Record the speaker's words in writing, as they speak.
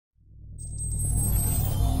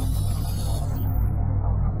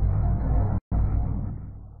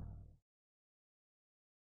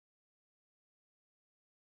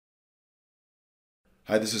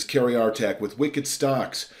Hi, this is Cary with Wicked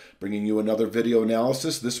Stocks, bringing you another video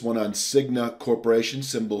analysis, this one on CIGNA Corporation,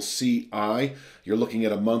 symbol CI. You're looking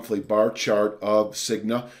at a monthly bar chart of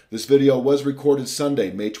CIGNA. This video was recorded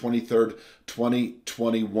Sunday, May 23rd,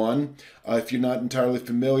 2021. If you're not entirely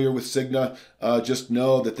familiar with CIGNA, just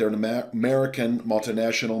know that they're an American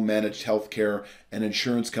multinational managed healthcare and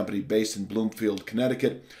insurance company based in Bloomfield,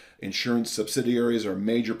 Connecticut. Insurance subsidiaries are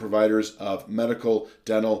major providers of medical,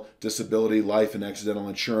 dental, disability, life, and accidental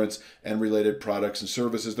insurance and related products and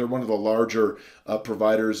services. They're one of the larger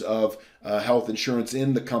providers of health insurance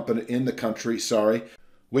in the country.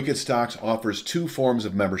 Wicked Stocks offers two forms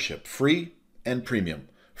of membership, free and premium.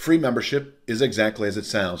 Free membership is exactly as it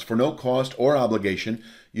sounds. For no cost or obligation,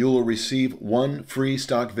 you will receive one free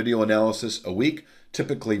stock video analysis a week,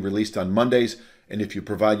 typically released on Mondays. And if you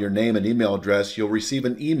provide your name and email address, you'll receive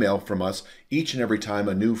an email from us each and every time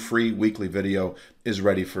a new free weekly video is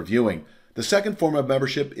ready for viewing. The second form of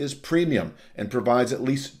membership is premium and provides at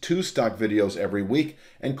least two stock videos every week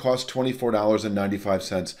and costs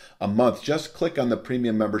 $24.95 a month. Just click on the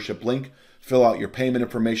premium membership link, fill out your payment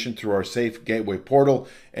information through our safe gateway portal,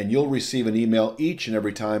 and you'll receive an email each and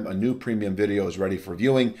every time a new premium video is ready for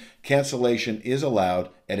viewing. Cancellation is allowed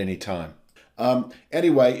at any time.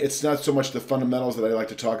 Anyway, it's not so much the fundamentals that I like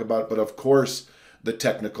to talk about, but of course the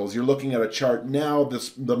technicals. You're looking at a chart now,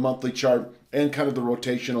 the monthly chart, and kind of the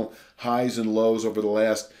rotational highs and lows over the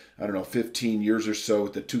last, 15 years or so.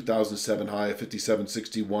 The 2007 high of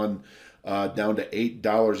 57.61 down to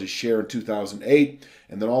 $8 a share in 2008,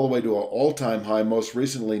 and then all the way to an all-time high most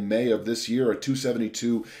recently May of this year at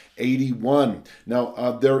 272.81.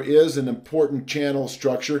 Now there is an important channel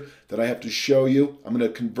structure that I have to show you. I'm going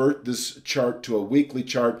to convert this chart to a weekly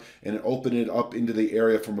chart and open it up into the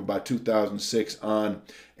area from about 2006 on,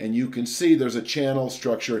 and you can see there's a channel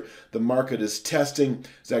structure the market is testing.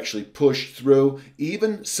 It's actually pushed through,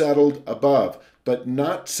 even settled above, but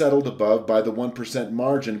not settled above by the 1%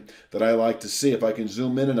 margin that I like to see. If I can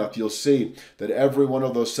zoom in enough, you'll see that every one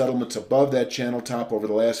of those settlements above that channel top over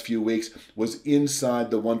the last few weeks was inside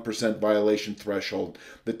the 1% violation threshold.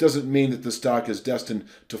 That doesn't mean that the stock is destined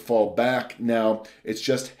to fall back now. It's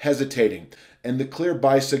just hesitating. And the clear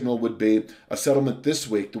buy signal would be a settlement this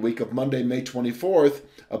week, the week of Monday, May 24th,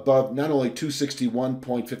 above not only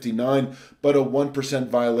 261.59, but a 1%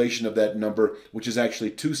 violation of that number, which is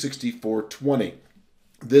actually 264.20.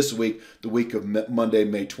 This week, the week of Monday,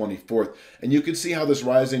 May 24th. And you can see how this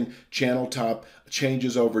rising channel top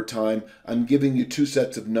changes over time. I'm giving you two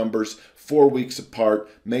sets of numbers, 4 weeks apart,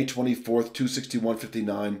 May 24th,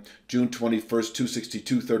 261.59, June 21st,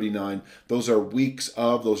 262.39. Those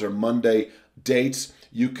are Monday dates.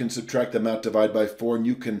 You can subtract them out, divide by 4, and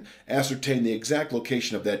you can ascertain the exact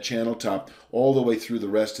location of that channel top all the way through the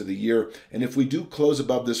rest of the year. And if we do close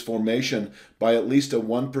above this formation by at least a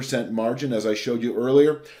 1% margin, as I showed you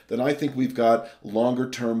earlier, then I think we've got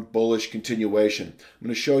longer-term bullish continuation. I'm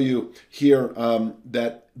going to show you here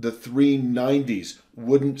that the 390s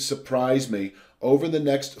wouldn't surprise me over the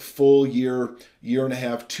next full year, year and a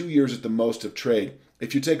half, 2 years at the most of trade.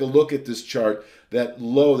 If you take a look at this chart, that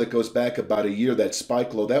low that goes back about a year, that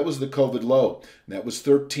spike low, that was the COVID low. And that was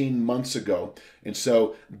 13 months ago. And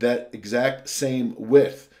so that exact same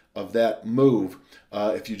width of that move,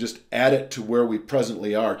 if you just add it to where we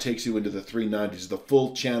presently are, takes you into the 390s, the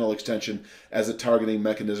full channel extension as a targeting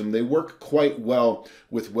mechanism. They work quite well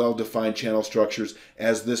with well-defined channel structures,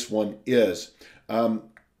 as this one is. And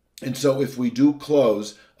so if we do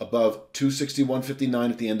close above 261.59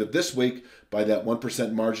 at the end of this week by that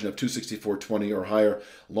 1% margin of 264.20 or higher,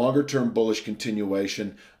 longer-term bullish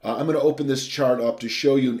continuation. I'm going to open this chart up to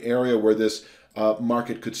show you an area where this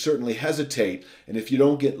market could certainly hesitate. And if you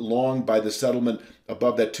don't get long by the settlement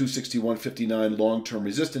above that 261.59 long-term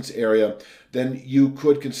resistance area, then you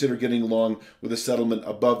could consider getting long with a settlement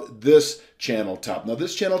above this channel top. Now,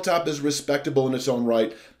 this channel top is respectable in its own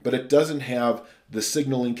right, but it doesn't have the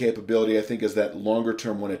signaling capability, I think, is that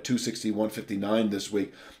longer-term one at 261.59 this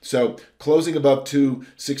week. So closing above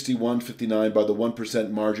 261.59 by the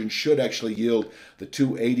 1% margin should actually yield the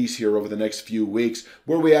 280s here over the next few weeks,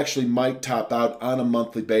 where we actually might top out on a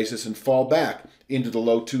monthly basis and fall back into the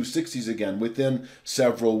low 260s again within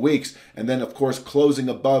several weeks. And then, of course, closing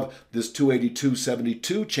above this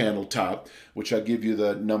 282.72 channel top, which I'll give you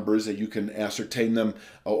the numbers that you can ascertain them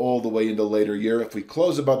all the way into later year. If we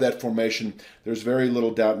close above that formation, there's very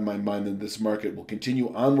little doubt in my mind that this market will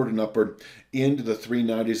continue onward and upward into the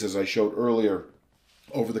 390s, as I showed earlier,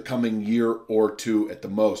 over the coming year or two at the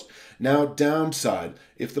most. Now, downside,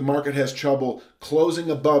 if the market has trouble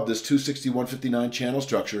closing above this 261.59 channel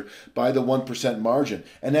structure by the 1% margin,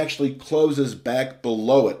 and actually closes back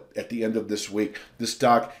below it at the end of this week. The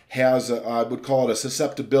stock has, I would call it a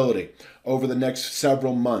susceptibility over the next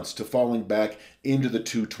several months to falling back into the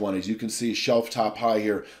 220s. You can see shelf top high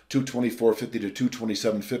here, 224.50 to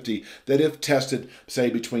 227.50, that if tested, say,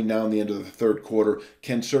 between now and the end of the third quarter,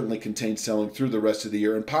 can certainly contain selling through the rest of the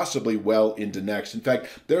year and possibly well into next. In fact,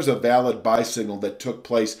 there's a valid buy signal that took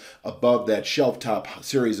place above that shelf top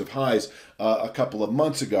series of highs a couple of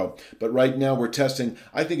months ago. But right now we're testing,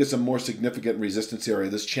 I think it's a more significant resistance area.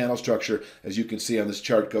 This channel structure, as you can see on this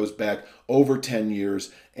chart, goes back over 10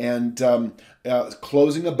 years, and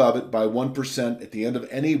closing above it by 1% at the end of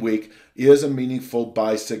any week is a meaningful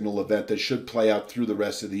buy signal event that should play out through the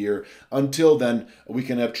rest of the year. Until then, we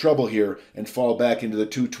can have trouble here and fall back into the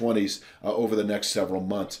 220s over the next several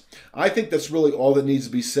months. I think that's really all that needs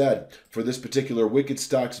to be said for this particular Wicked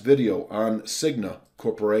Stocks video on CIGNA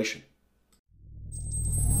Corporation.